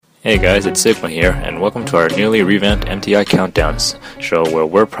Hey guys, it's Sigma here, and welcome to our newly revamped MTI Countdowns show where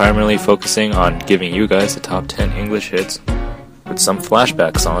we're primarily focusing on giving you guys the top 10 English hits with some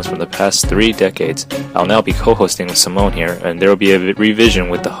flashback songs from the past 3 decades. I'll now be co-hosting with Simone here, and there will be a revision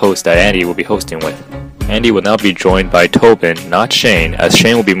with the host that Andy will be hosting with. Andy will now be joined by Tobin, not Shane, as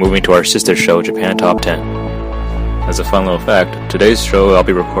Shane will be moving to our sister show, Japan Top 10. As a fun little fact, today's show I'll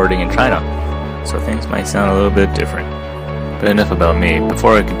be recording in China, so things might sound a little bit different. But enough about me.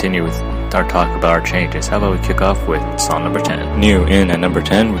 Before I continue with our talk about our changes, how about we kick off with song number 10. New in at number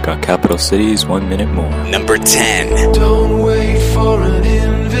 10, we got Capital Cities, 1 Minute More. Number 10. Don't wait for an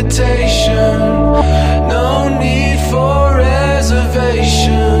invitation. No need for reservation.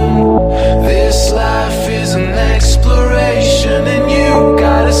 This life is an exploration, and you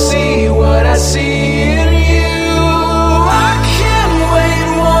gotta see what I see in you. I can't wait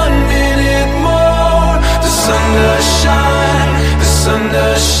 1 minute more. The sun does shine, the sun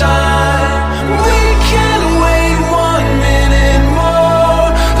does shine. We can't wait 1 minute more.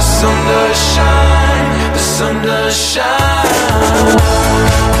 The sun does shine, the sun does shine.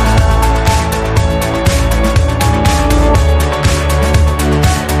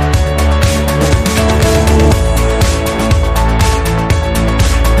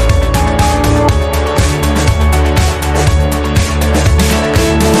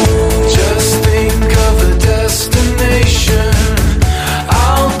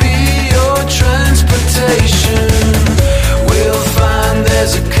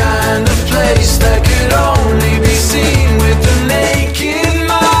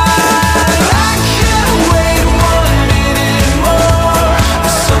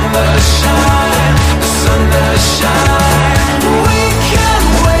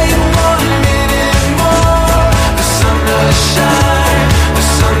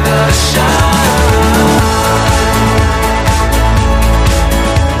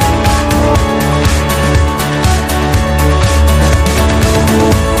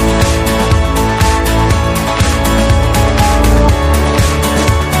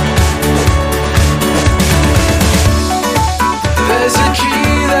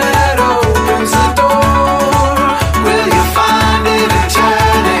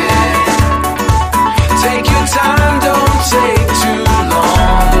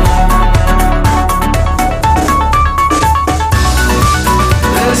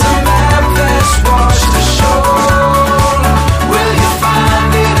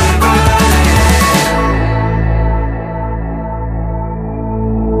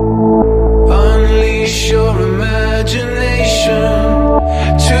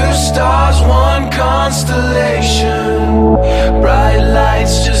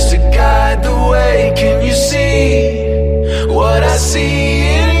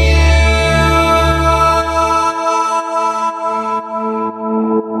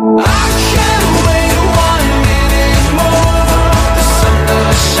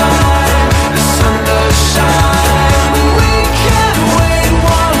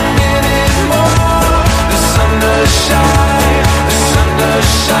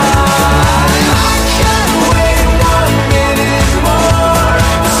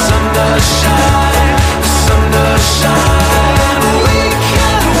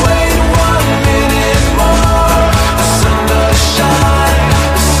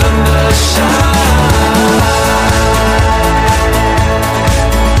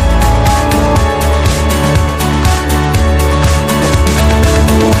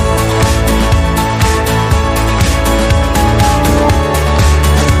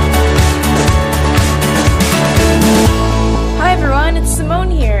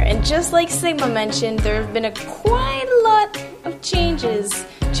 Mentioned, there have been quite a lot of changes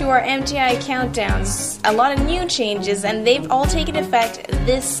to our MTI countdowns, a lot of new changes, and they've all taken effect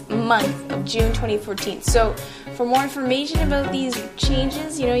this month of June 2014. So for more information about these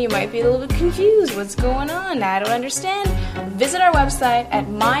changes, you might be a little bit confused. What's going on? I don't understand. Visit our website at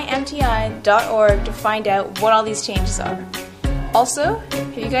mymti.org to find out what all these changes are. Also,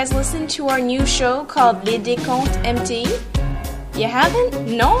 have you guys listened to our new show called Les Décomptes MTI? You haven't?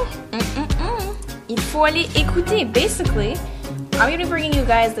 No? Il faut aller écouter. Basically, I'm going to be bringing you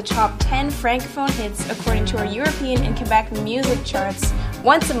guys the top 10 francophone hits according to our European and Quebec music charts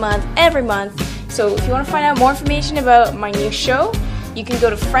once a month, every month. So if you want to find out more information about my new show, you can go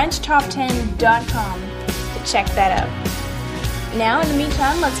to FrenchTop10.com to check that out. Now, in the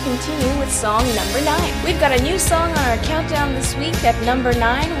meantime, let's continue with song number 9. We've got a new song on our countdown this week. At number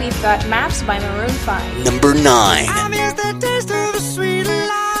 9, we've got Maps by Maroon 5. Number 9. I miss the taste of the sweet life.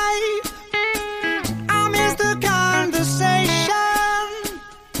 I miss the conversation.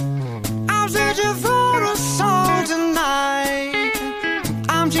 I'm searching for a song tonight.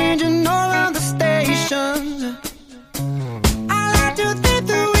 I'm changing all of the stations. I like to think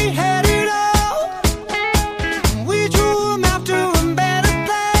that we had it all. We drew a map to a better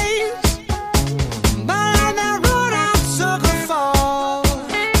place, but on that road I took a fall.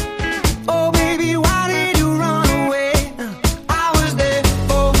 Oh baby, why did you run away? I was there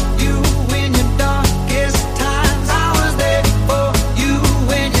for you in your darkest times. I was there for you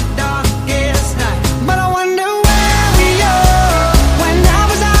in your darkest night. But I wonder where we are when I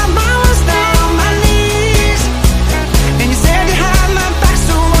was down on my knees, and you said you had my back.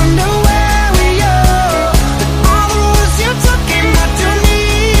 So wonder where we are. All the roads you took came back to me.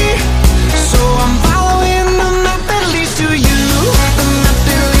 So I'm following the map that leads to you. The map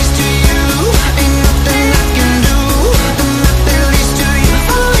that leads to you. Ain't nothing I can do. The map that leads to you.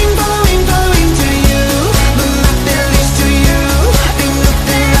 Following, following, following to you. The map that leads to you. Ain't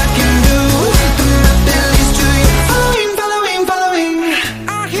nothing I can do. The map that leads to you. Following, following, following.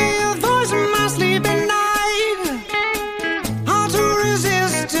 I hear your voice in my sleep at night. Hard to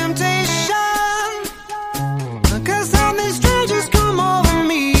resist temptation, 'cause something strange has come over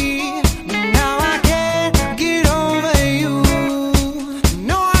me. Now I can't get over you.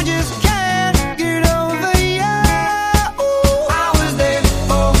 No, I just can't get over you. I was there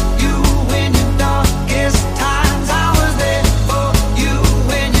for you in your darkest times. I was there for you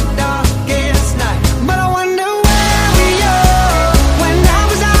in your darkest night. But I wonder where we are when I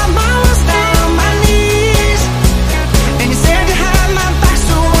was down on my knees, and you said you had my back.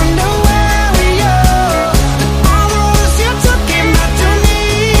 So wonder where we are. All the roads you took came back to me.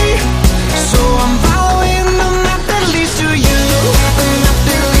 So I'm following the map that leads to you. The map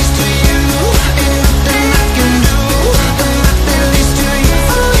that leads to you. Ain't nothing I can do. The map that leads to you.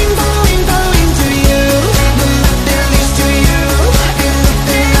 Following, following, following to you. The map that leads to you. Ain't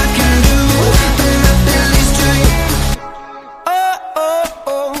nothing I can do. The map that leads to you. Oh, oh,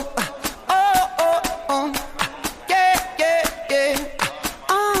 oh. Oh, oh, oh. Yeah, yeah, yeah.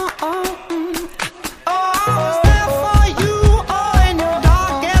 Oh, oh, oh, I was there for you, oh, in your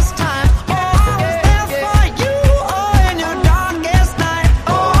darkest time. Oh, I was there for you, oh, in your darkest night.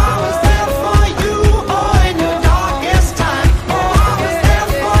 Oh, I was there for you, oh, in your darkest time. Oh, I was there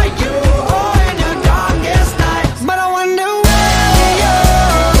for you, oh, in your darkest night. But I wonder where we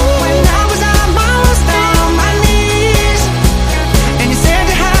are when I was down on my knees, and you said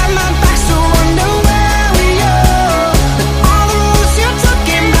you had my back. So wonder where we are. All the roads you took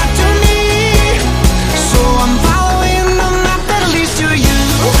came back to me. So I'm following the map that leads to you.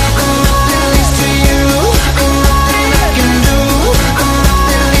 The map that leads to you. Ain't nothing I can do. The map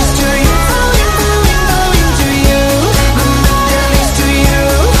that leads to you. Following, following, following to you. The map that leads to you.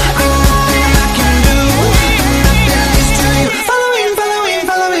 Ain't nothing I can do. The map that leads to you. Following, following,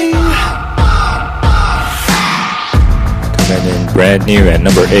 following. Coming in brand new at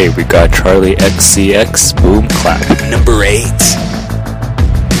number 8, we got Charlie XCX, Boom Clap. Number 8.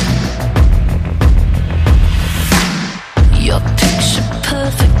 Your picture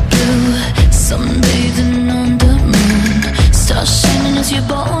perfect blue, sunbathing on the moon, stars shining as your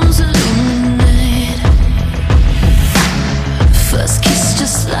bones illuminate. First kiss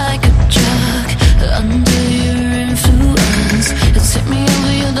just like a drug, under your influence. It's hit me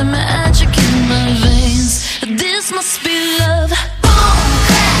over, you're the magic in my veins. This must be love. Boom,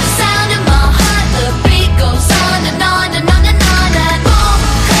 clap, sound in my heart, the beat goes on and on and on and on. And boom,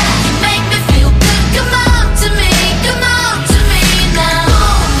 clap, you make me feel good. Come on to me now.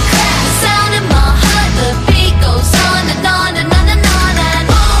 Boom, clap, sound in my heart, the beat goes on and on and on and on. And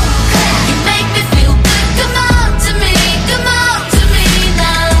boom, clap, you make me feel good. Come on to me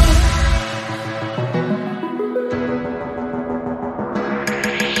now.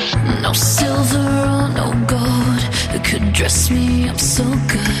 No silver or no gold could dress me up so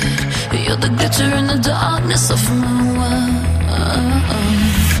good. You're the glitter in the darkness of my world.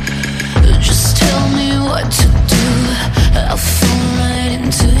 Just tell me what to do, I'll fall right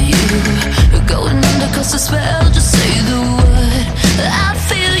into you. Going under 'cause the spell, just say the word. I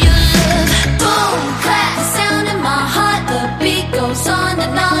feel your love. Boom, clap, sound in my heart, the beat goes on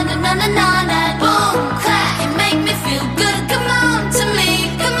and on and on and on. And boom, clap, you make me feel good. Come on to me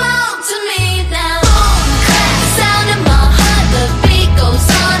now. Boom, clap, sound in my heart, the beat goes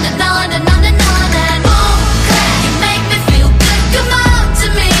on and on and on and on. And boom, clap, you make me feel good. Come on to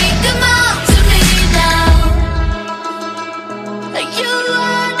me now. You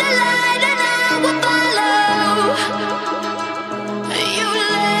are the light and I will follow.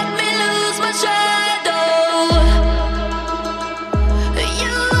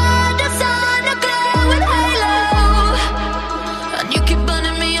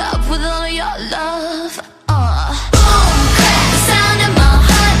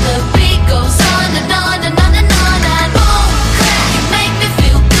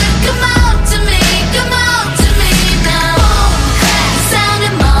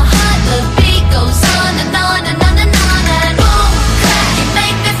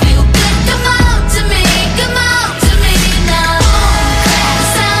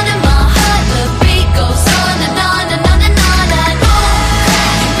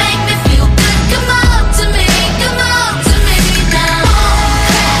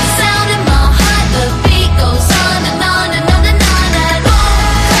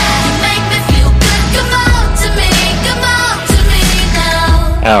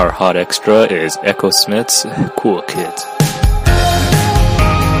 hot extra is Echo Smith's Cool Kids.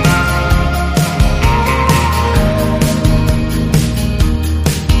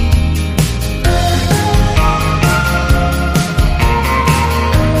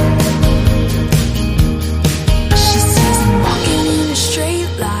 She says I'm walking in a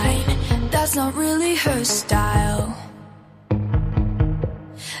straight line. That's not really her style.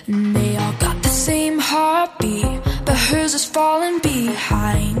 And they all got the same heartbeat, but hers is falling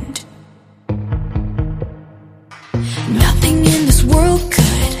behind. Nothing in this world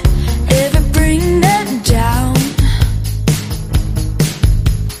could ever bring them down.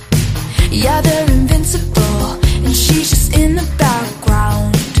 Yeah, they're invincible, and she's just in the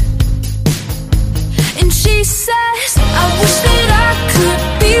background. And she says, I wish that I could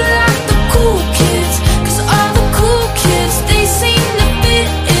be like the cool kids, 'cause all the cool kids, they seem to fit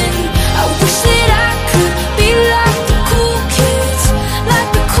in. I wish that I could be like the cool kids, like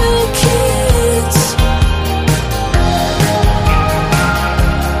the cool kids.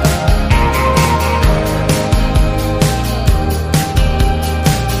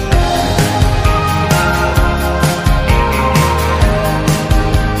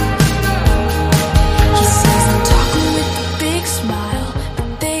 He says I'm talking with a big smile, but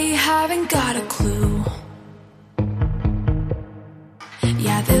they haven't got a clue.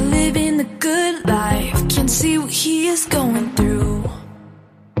 Yeah, they're living the good life, can't see what he is going through.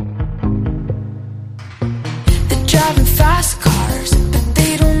 They're driving fast cars, but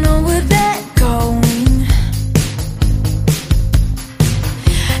they don't know where they're going.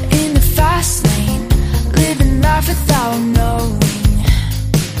 In the fast lane, living life without knowing.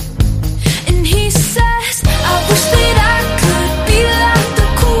 And he says, I wish that I could be like the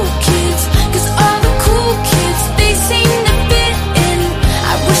cool kids, 'cause all the cool kids, they seem to fit in.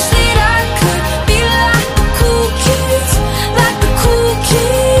 I wish that I could be like the cool kids, like the cool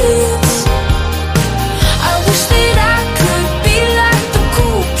kids. I wish that I could be like the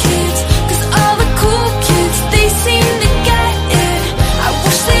cool kids, 'cause all the cool kids, they seem to get it. I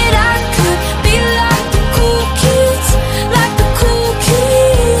wish that I could be like the cool kids, like the cool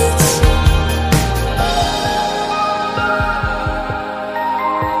kids.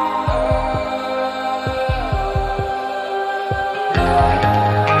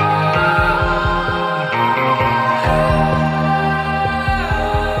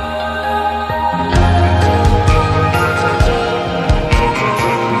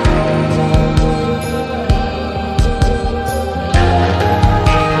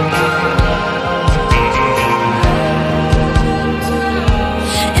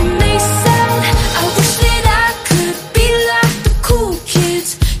 And they said, I wish that I could be like the cool kids,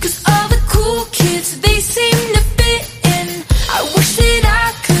 'cause all the cool kids, they seem to fit in. I wish that I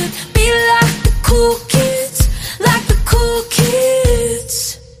could be like the cool kids, like the cool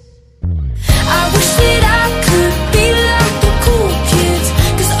kids. I wish that I could be like the cool kids,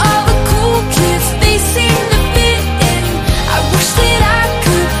 'cause all the cool kids, they seem to fit in. I wish that I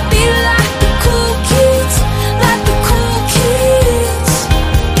could be like the cool kids, like the cool kids.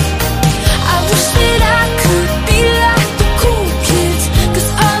 I wish that I could be like the cool kids, 'cause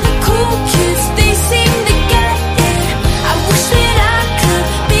all the cool kids, they seem to get it. I wish that I could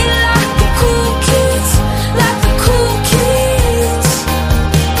be like the cool kids, like the cool kids.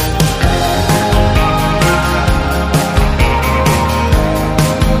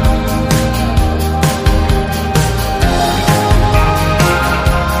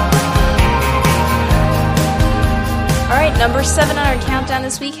 Alright, number 7 on our countdown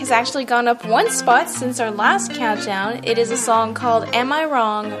this week has actually gone up one spot since our last countdown. It is a song called Am I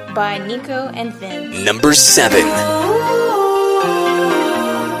Wrong by Nico and Vin. Number 7.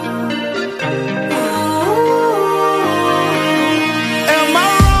 Am I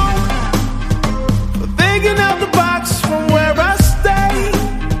wrong for thinking out the box from where I stay?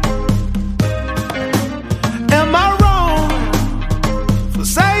 Am I wrong for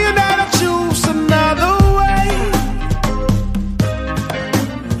saying that I choose another way?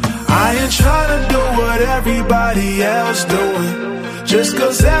 I ain't trying to do what everybody else doing, just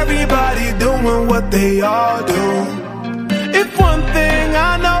 'cause everybody doing what they all do. If one thing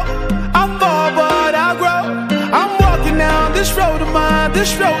I know, I fall but I grow. I'm walking down this road of mine,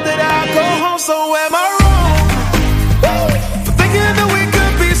 this road that I go home. So am I wrong for thinking that we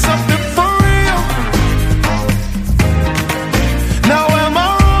could be something for real? Now am I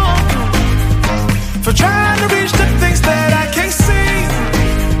wrong for trying to reach the things that I can't see?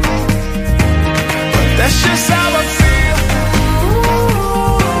 But that's just how I feel.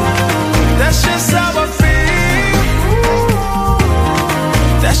 That's just how I feel.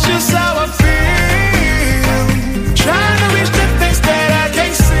 That's just how I feel. Trying to reach the things that I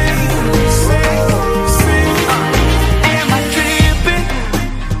can't see.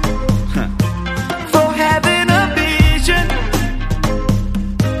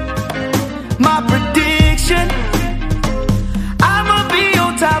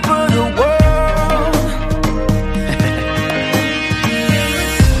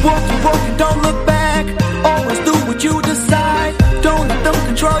 Walk you, walk you, don't look back. Always do what you decide. Don't let them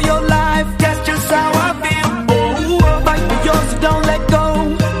control your life. That's just how I feel. Oh, fight for yours, so don't let go.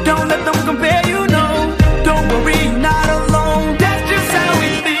 Don't let them compare you, no. Don't worry, you're not alone. That's just how we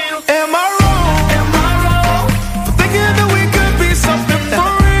feel. Am I wrong? Am I wrong for thinking that we could be something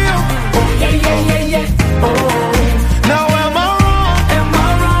for real? Oh yeah, yeah, yeah, yeah. Oh. Now am I wrong? Am I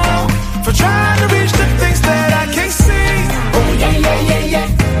wrong for trying to reach the things that I can't see? Oh yeah, yeah, yeah, yeah.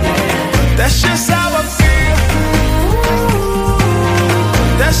 That's just how I feel.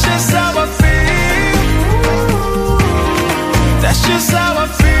 That's just how I feel. That's just how I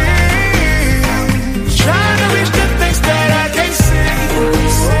feel. Trying to reach the things that I can't see.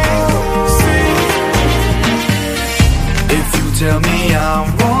 If you tell me I'm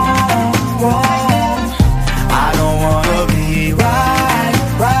wrong, wrong, I don't wanna be right,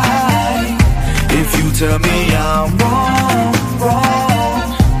 right. If you tell me I'm wrong,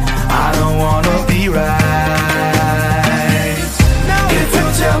 wrong, I don't wanna be right. If you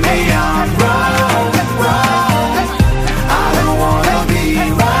tell me I'm wrong, wrong, I don't wanna be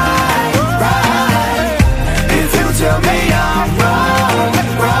right, right. If you tell me I'm wrong,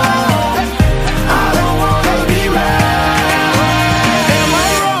 wrong, I don't wanna be right. Am I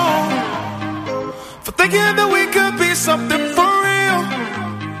wrong for thinking that we could be something for real?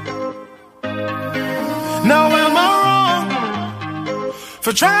 Now am I wrong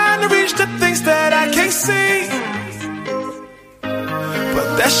for trying to reach the things that I can't see? But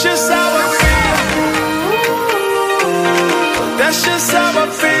that's just how I feel. That's just how I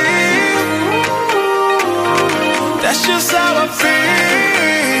feel. That's just how I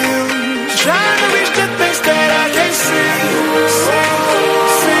feel. Trying to reach the things that I can't see.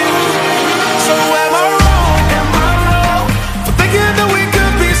 So am I wrong? Am I wrong for thinking that we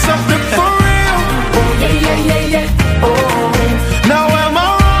could be something for real? Oh yeah, yeah, yeah, yeah. Oh. Now am I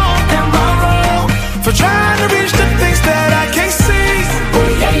wrong? Am I wrong for trying to reach the things that I can't see? Oh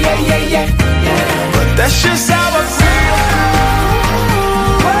yeah, yeah, yeah, yeah, yeah. But that's just how I feel.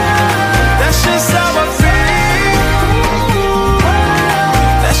 That's just how I feel.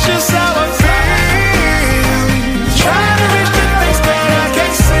 That's just how I feel. Trying to reach the things that I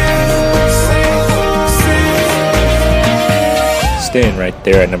can't see. Staying right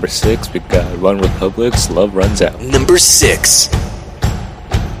there at number 6, we got One Republic's Love Runs Out. Number 6.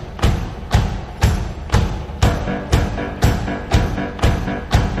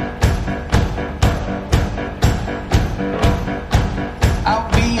 I'll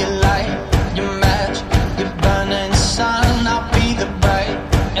be your light, your match, your burning sun. I'll be the bright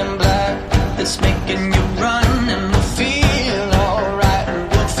and black that's making you run. And we'll feel alright,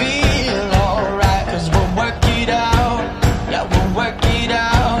 we'll feel alright. Cause we'll work it out, yeah, we'll work it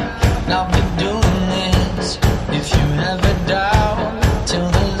out. And I'll be doing this if you ever doubt.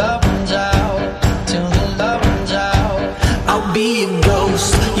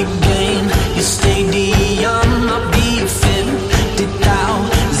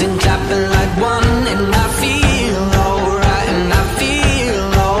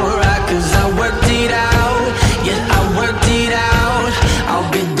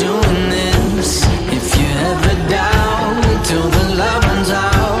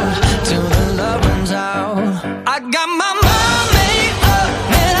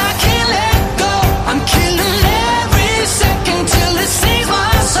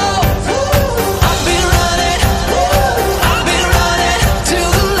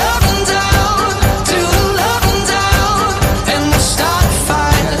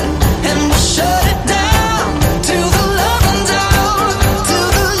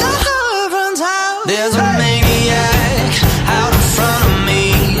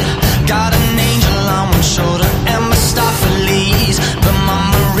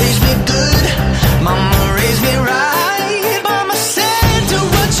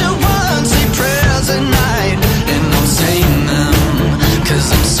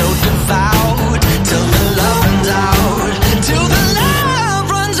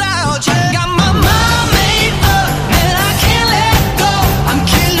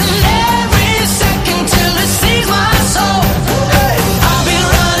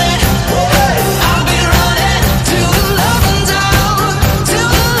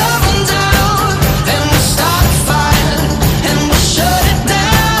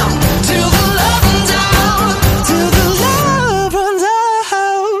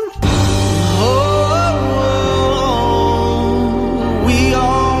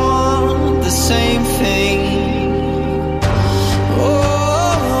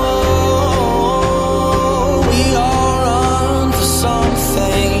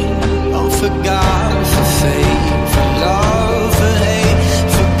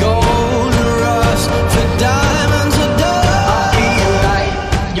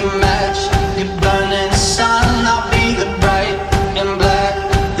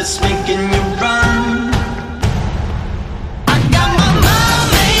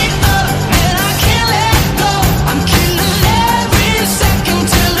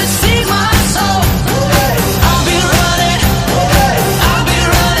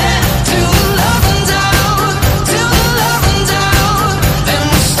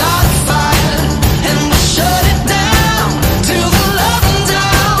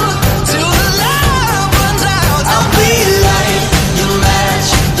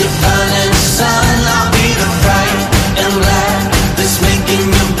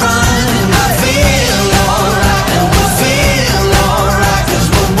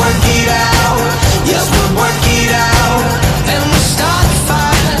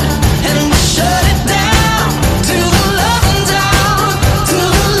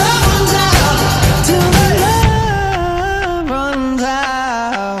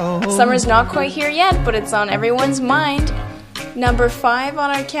 Summer's not quite here yet, but it's on everyone's mind. Number 5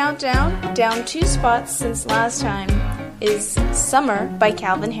 on our countdown, down 2 spots since last time, is Summer by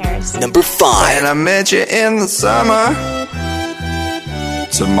Calvin Harris. Number 5. And I met you in the summer,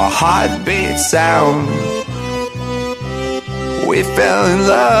 to my heartbeat sound. We fell in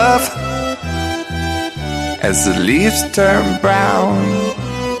love as the leaves turn brown.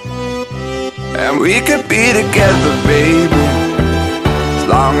 And we could be together, baby, as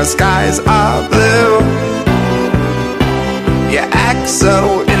long as skies are blue. You act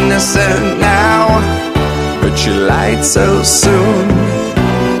so innocent now, but you lied so soon.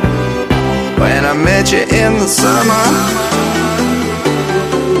 When I met you in the summer,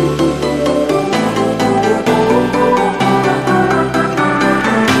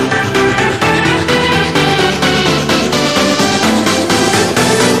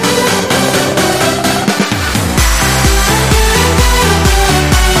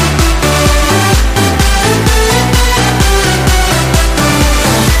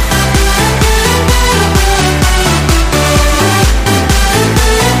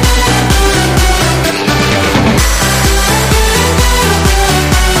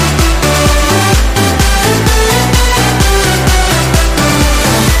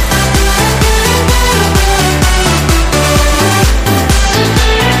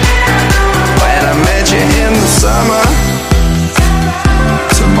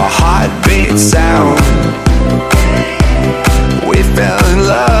 sound. We fell in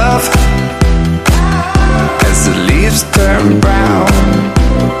love as the leaves turn brown.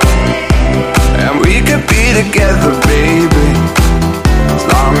 And we could be together, baby, as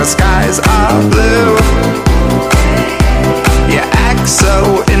long as skies are blue. You act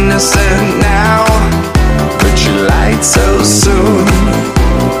so innocent now, but you lied so soon.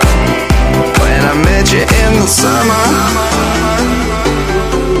 When I met you in the summer,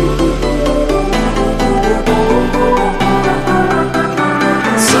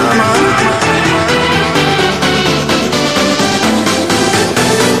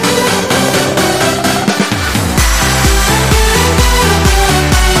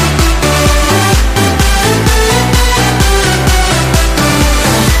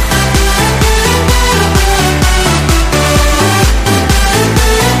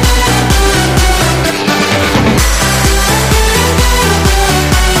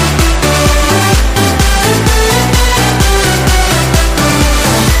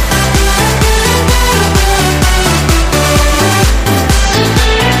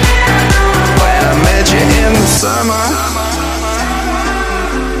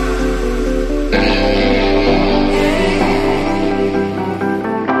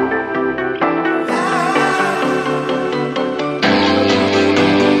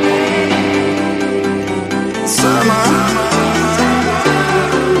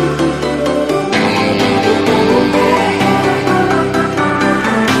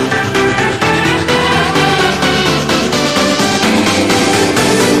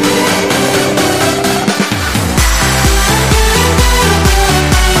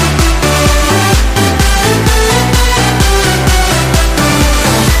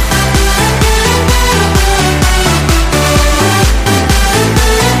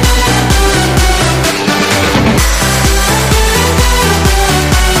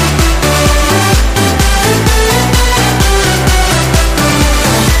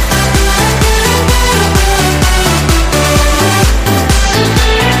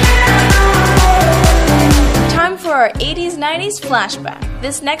 flashback.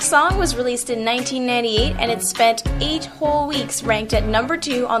 This next song was released in 1998 and it spent 8 whole weeks ranked at number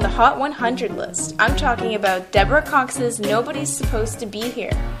 2 on the Hot 100 list. I'm talking about Deborah Cox's Nobody's Supposed to Be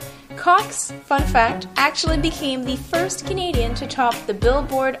Here. Cox, fun fact, actually became the first Canadian to top the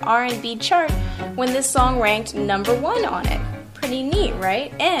Billboard R&B chart when this song ranked number 1 on it. Pretty neat,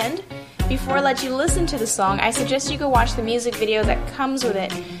 right? And before I let you listen to the song, I suggest you go watch the music video that comes with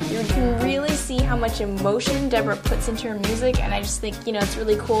it. You can really see how much emotion Deborah puts into her music, and I just think, it's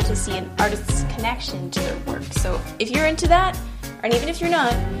really cool to see an artist's connection to their work. So if you're into that, and even if you're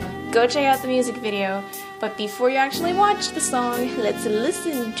not, go check out the music video. But before you actually watch the song, let's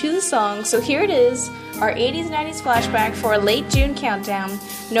listen to the song. So here it is, our 80s, 90s flashback for a late June countdown,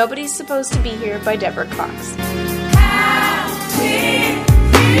 Nobody's Supposed to Be Here by Deborah Cox. How did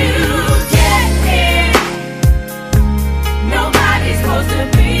you get here? Nobody's supposed to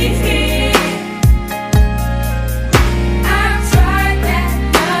be here. I've tried that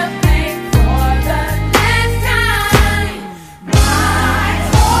love thing for the last time. My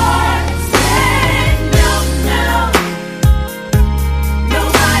heart said no, no.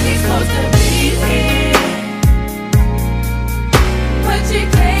 Nobody's supposed to be here. But you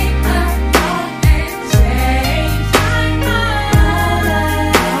came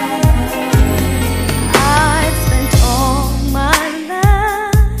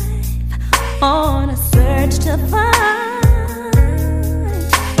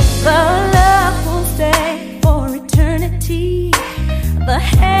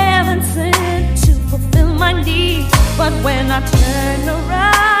need. But when I turn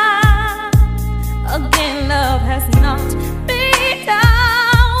around, again love has knocked me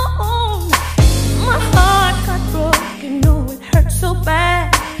down. My heart got broken, oh it hurt so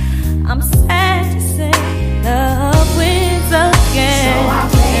bad. I'm sad to say love wins again. So I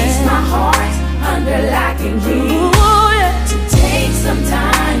place my heart under lock and key. Ooh, yeah. To take some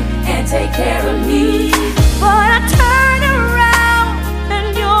time and take care of me. But I turn around and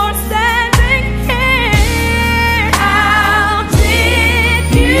you're standing here. How did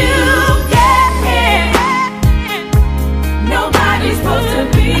you get here? Nobody's supposed to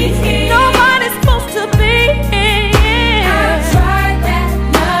be here. Nobody's supposed to be here. I've tried that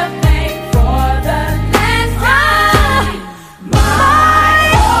love thing for the last time. My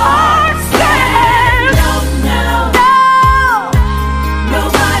heart says no, no, No,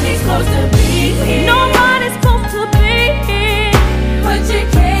 nobody's supposed to be here. nobody's supposed to be here. But you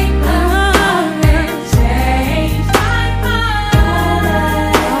came along and changed my mind.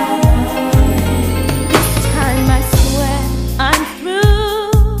 This time I swear I'm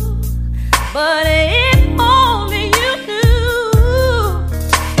through. But if only you knew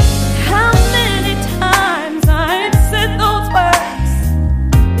how many times I've said those words,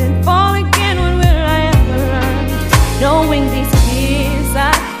 then fall again. When will I ever learn? Knowing these tears I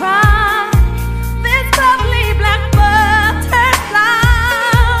cry, this lovely black butterfly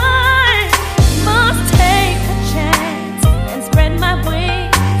must take a chance and spread my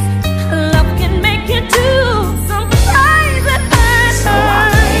wings. Love can make you do some crazy things. So I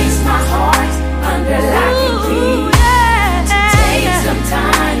place my heart under lock and key. Ooh, yeah. Take some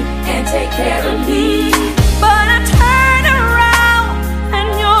time and take care of me. But I turn around and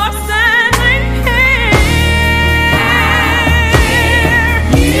you're standing here.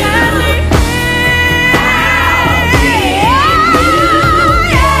 Standing here.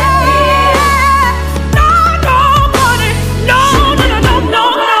 No, nobody. No, no, no, no, no,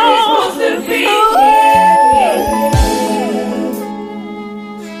 Nobody's no. supposed to be here.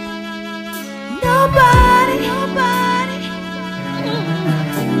 Nobody, nobody.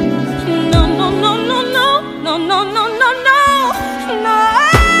 No, no, no, no, no, no, no, no, no, no, no.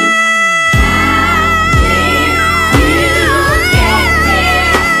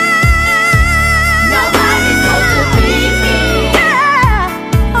 Nobody's supposed to be here.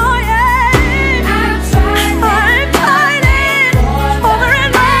 Yeah, oh yeah. I've tried I'm fighting over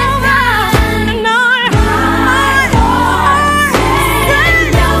and over, and my heart said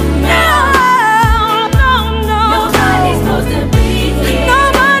no, no. Nobody's supposed to be here.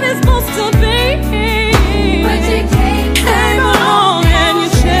 Nobody's supposed to be here. But you came along and you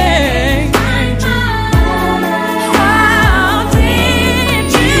changed. How did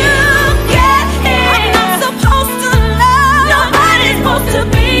you get here? I'm not supposed to love. Nobody's supposed to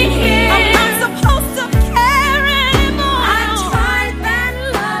be here. I'm not supposed to care anymore. I tried that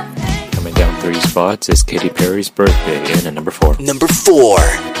love thing. Coming down 3 spots is Katy Perry's Birthday in at number 4. Number 4.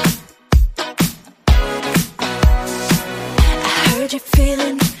 I heard you're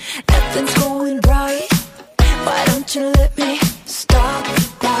feeling nothing's going right. Why don't you let me stop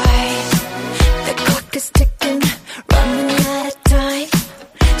by? The clock is ticking, running out of time.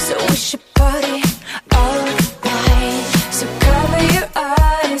 So we should party all night. So cover your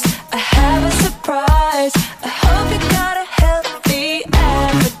eyes, I have a surprise. I hope you got a healthy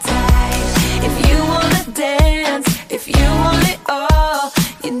appetite. If you wanna dance, if you want it all,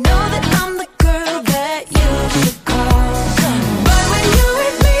 you know that I'm the girl that you should call. But when you're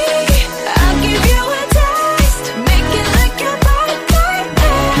with me, I'll give you a taste. Make it like your birthday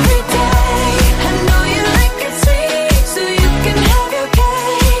every day. I know you like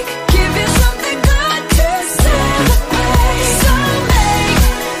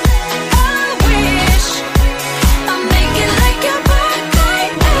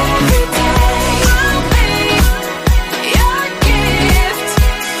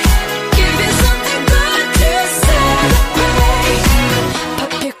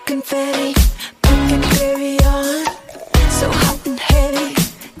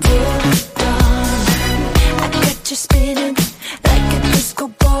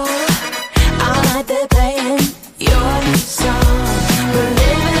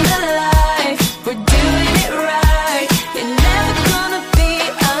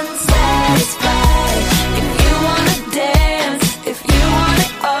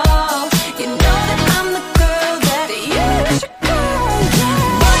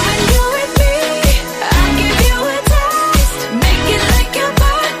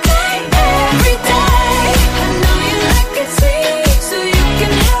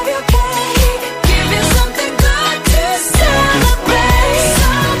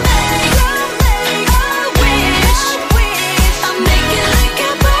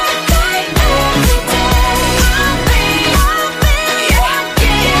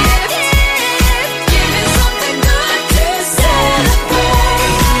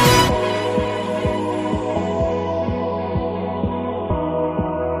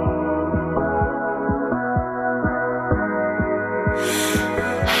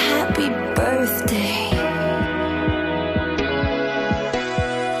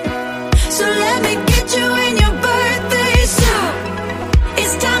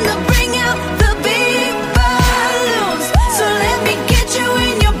time to bring out the big balloons. So let me get you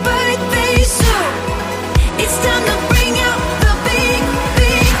in your birthday suit. It's time to bring out the big,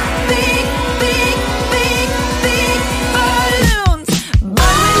 big, big, big, big, big balloons.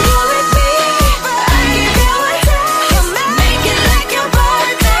 But when you're with me, I give you a taste. Make it like your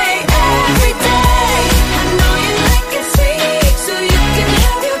birthday every day. I know you like it sweet, so you can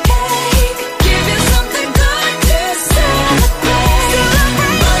have your cake. Give you something good to celebrate. But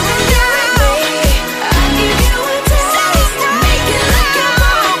when you're with me, I give you a taste. Make it like your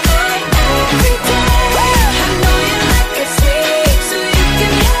birthday every day. I know you like it sweet, so you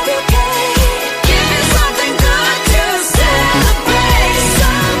can have your cake. Give you something good to celebrate.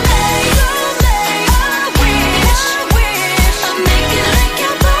 Someday, I wish I'll make it like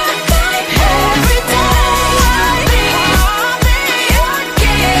your birthday every day. I'll be your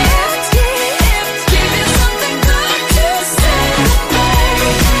gift. Give you something good to celebrate.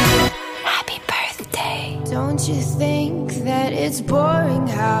 Happy birthday. Don't you think that it's boring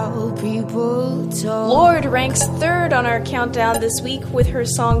how people talk? Lorde ranks third on our countdown this week with her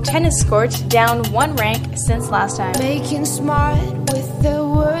song Tennis Court, down one rank since last time. Making smart with their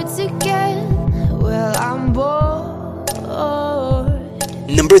words again. Well, I'm bored.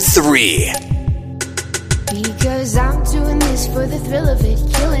 Number 3. Because I'm doing this for the thrill of it,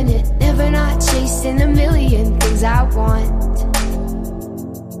 killing it, never not chasing a million things I want.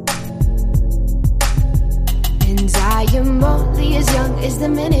 And I am only as young as the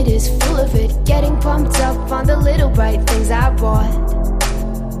minute is full of it, getting pumped up on the little bright things I bought.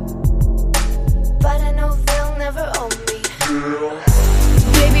 But I know they'll never own me.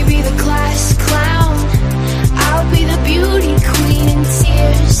 Baby, be the class clown, I'll be the beauty queen in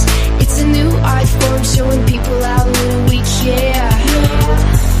tears. It's a new art form showing people how little we care.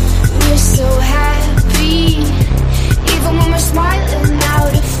 We're so happy, even when we're smiling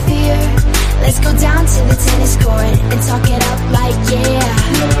out of fear. Let's go down to the tennis court and talk it up like yeah.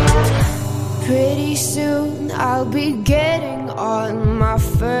 Pretty soon I'll be getting on my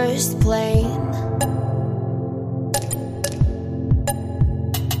first plane.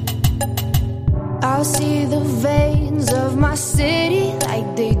 I'll see the veins of my city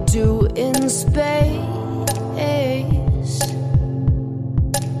like they do in space.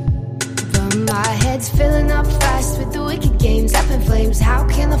 But my head's filling up fast with the wicked games up in flames. How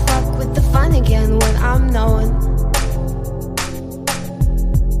can I fuck with the fun again when I'm known?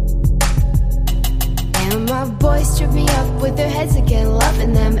 And my boys trip me up with their heads again,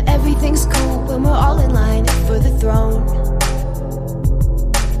 loving them. Everything's cool when we're all in line for the throne.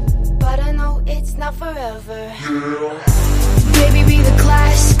 But I know it's not forever. Baby, be the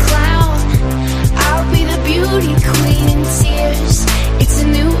class clown, I'll be the beauty queen in tears. It's a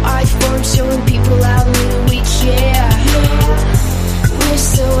new art form showing people how little we care. We're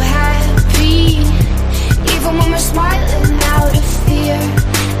so happy, even when we're smiling out of fear.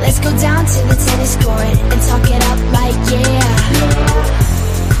 Let's go down to the tennis court and talk it up like yeah.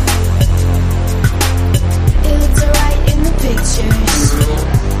 It looked alright in the pictures.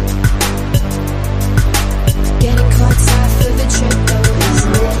 Getting caught side for the trip though,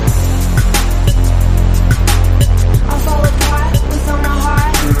 isn't it? I'll fall apart with on a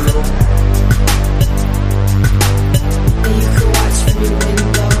heart. And you can watch from your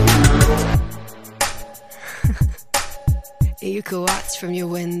window. And you can watch from your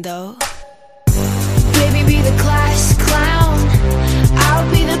window. Baby, be the class clown, I'll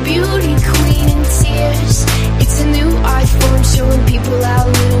be the beauty queen in tears. It's a new art form showing people how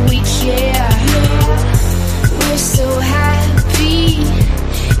little we care. We're so happy,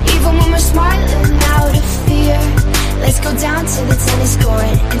 even when we're smiling out of fear. Let's go down to the tennis court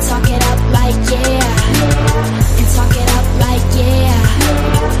and talk it up like yeah. And talk it up like yeah.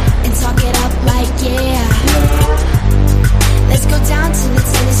 And talk it up like yeah. Let's go down to the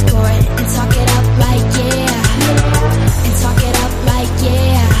tennis court and talk it up like yeah. And talk it up like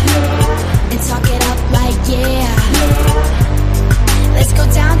yeah. And talk it up like yeah. Let's go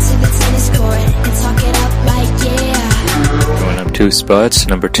down to the tennis court and talk it up like yeah. Going up 2 spots.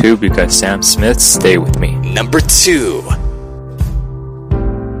 Number 2, we got Sam Smith, Stay With Me. Number 2.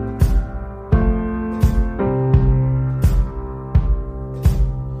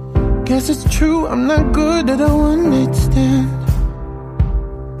 Guess it's true, I'm not good at a one-night stand.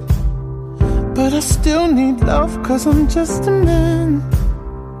 But I still need love, cause I'm just a man.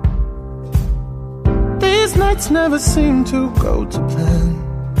 These nights never seem to go to plan.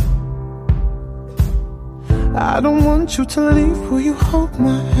 I don't want you to leave, will you hold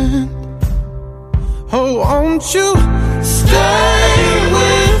my hand? Oh, won't you stay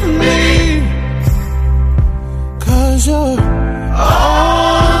with me? Cause you're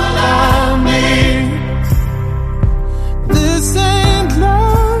all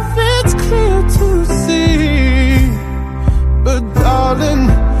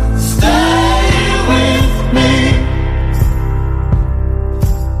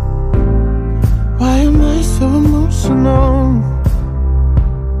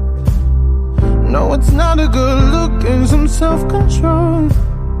not a good look and some self-control.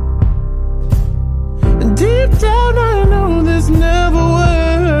 And deep down I know this never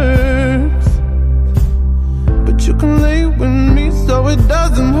works, but you can lay with me so it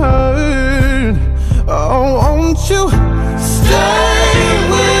doesn't hurt. Oh, won't you stay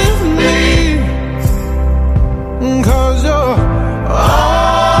with me? 'Cause you're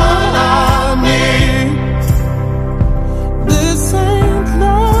all I need. This ain't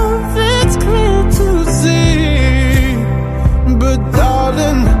love, it's clear to see, but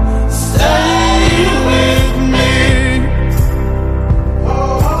darling, stay with me.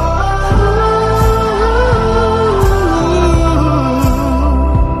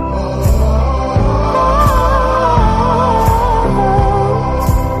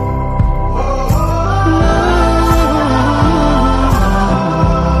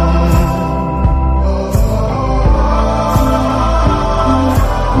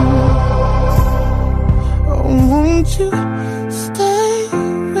 Won't you stay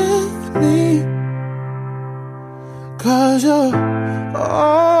with me? 'Cause you're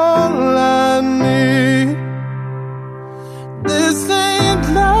all I need. This ain't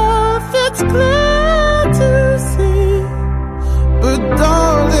love, it's clear to see, but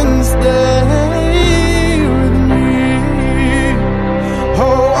darling, stay with me.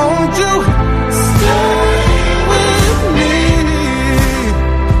 Oh, won't you stay with me?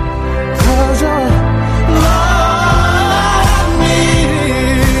 'Cause you're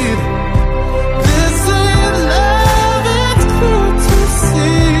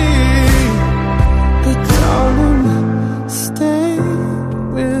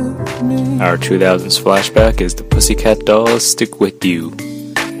Our 2000s flashback is the Pussycat Dolls' Stick With You.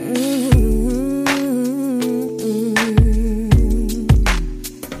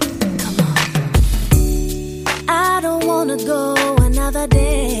 I don't wanna go another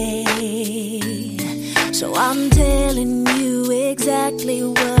day, so I'm telling you exactly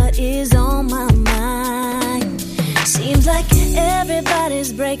what is on my mind. Seems like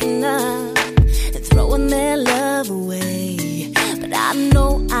everybody's breaking up and throwing their love away, but I know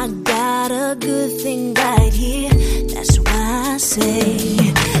I got a good thing right here. That's why I say,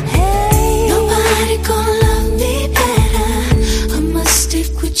 hey, nobody gonna love me better. I must stick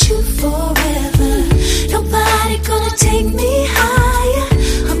with you forever. Nobody gonna take me higher.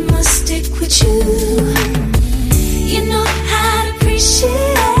 I must stick with you. You know how to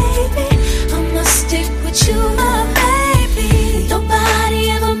appreciate me. I must stick with you, my baby. Nobody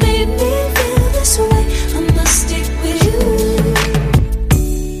ever made me feel this way. I must stick with you.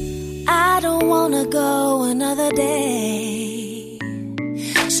 I don't wanna go another day,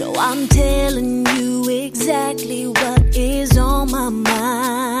 so I'm telling you exactly what is on my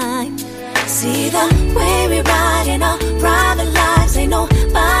mind. See the way we ride in our private lives, ain't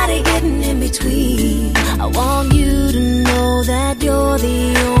nobody getting in between. I want you to know that you're the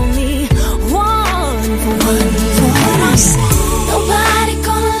only one for what I say. Nobody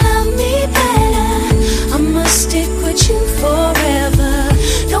gonna love me better. I must stick with you forever.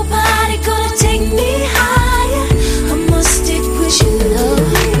 Nobody gonna take me higher. I must stick with you.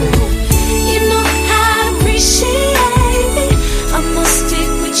 You know how to appreciate me. I must stick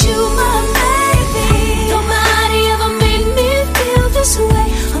with you, my baby. Nobody ever made me feel this way.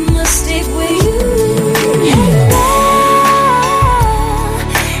 I must stick with you. And love,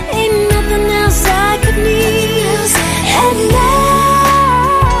 ain't nothing else I could need. And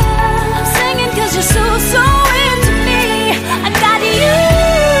love, I'm singing 'cause you're so into me. I got you.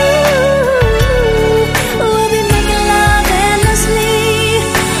 We'll be making love endlessly.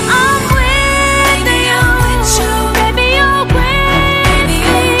 I'm with you, baby, you're with me.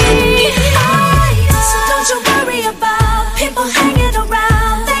 So don't you worry about people hanging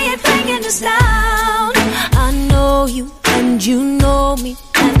around. They ain't bringing us down. I know you and you know me,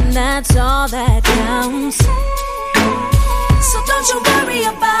 and that's all that counts. So don't you worry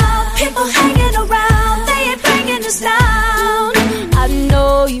about people hanging around. They ain't bringing us down. I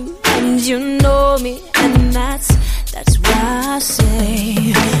know you and you know me, and that's why I say,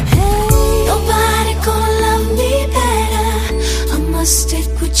 hey, nobody gonna love me better. I must stick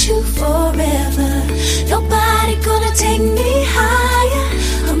with you forever. Nobody gonna take me higher.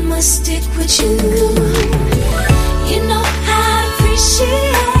 I must stick with you. You know how to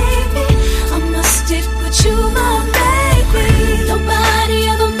appreciate me. I must stick with you, my baby. Nobody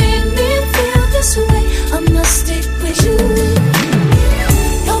ever made me feel this way. I must stick with you.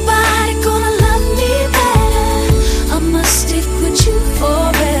 Nobody gonna love me better. I must stick with you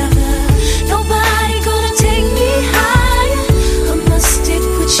forever. Nobody gonna take me higher. I must stick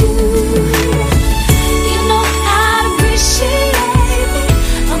with you. You know how to appreciate me.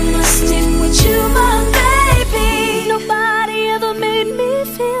 I must stick with you, my baby.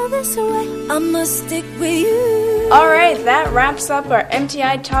 wraps up our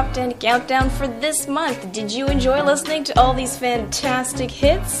MTI Top 10 Countdown for this month. Did you enjoy listening to all these fantastic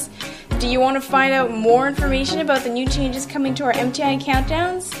hits? Do you want to find out more information about the new changes coming to our MTI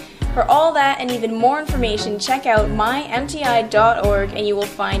Countdowns? For all that and even more information, check out mymti.org and you will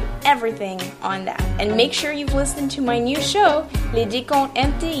find everything on that. And make sure you've listened to my new show, Les Décomptes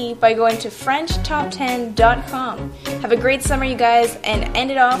MTI, by going to FrenchTop10.com. Have a great summer, you guys, and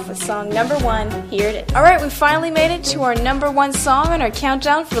end it off with song number 1. Here it is. Alright, we finally made it to our number 1 song on our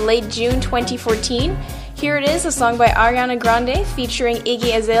countdown for late June 2014. Here it is, a song by Ariana Grande featuring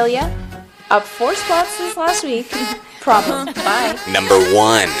Iggy Azalea. Up 4 spots since last week. Problem. Bye. Number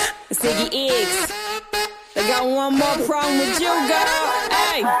 1. It's Iggy Iggs. I got one more problem with you, girl.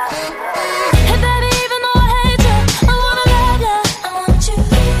 Hey. Hey baby, even though I hate you, I wanna love you. I want you.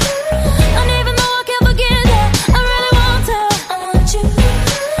 And even though I can't forget you, I really want to. I want you.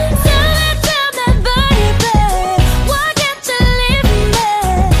 Tell me, baby, why can't you leave me?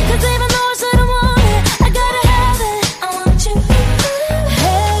 'Cause even though I said I want it, I gotta have it. I want you.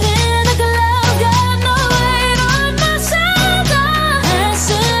 Head in a glove, got no weight on my shoulder. I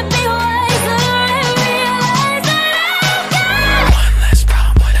should be wiser and realize that I've got One less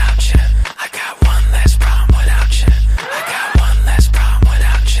problem without you. I got one less problem without you. I got one less problem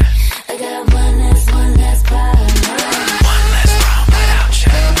without you. I got one less problem. One less problem without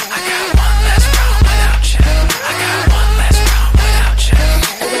you. I got one less problem without you. I got one less problem without you.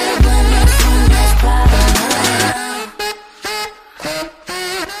 I got one less problem.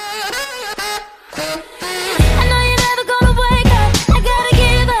 I know you're never gonna wake up. I gotta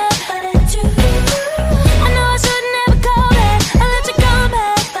give up, but it's you. I know I should never call back. I let you come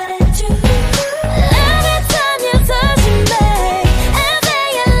back, but it's you. Every time you touch me and say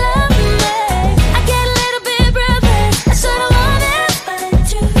you love me, I get a little bit breathless. I should've wanted, but it's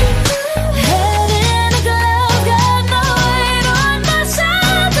you. Head in a glove, got no weight on my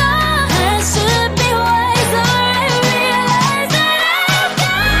shoulder. I should be wiser and realize that I've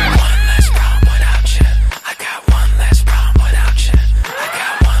got One less problem without you. I got one less problem without you. I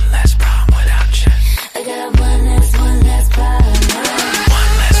got one less problem without you. I got one less problem.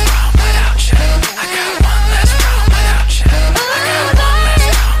 One less problem without you. I got one less problem without you. I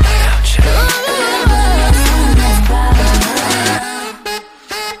got one less problem without you.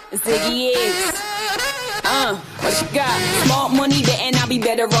 It's Iggy Iggs. What you got? Small money there and I'll be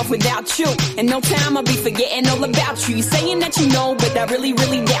better off without you. In no time I'll be forgetting all about you. You saying that you know, but I really,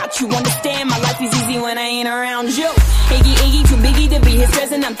 really doubt you. Understand my life is easy when I ain't around you. Iggy, Iggy, too biggie to be his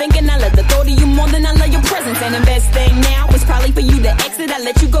present. I'm thinking I love the thought of you more than I love your presence. And the best thing now is probably for you to exit. I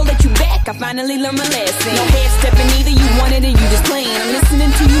let you go, let you back. I finally learned my lesson. No half stepping either, you wanted it, you just playing. I'm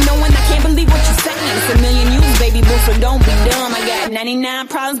listening to you knowing I can't believe what you're saying. It's a million you, baby boo, so don't be dumb. I got 99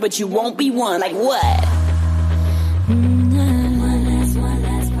 problems, but you won't be one. Like what?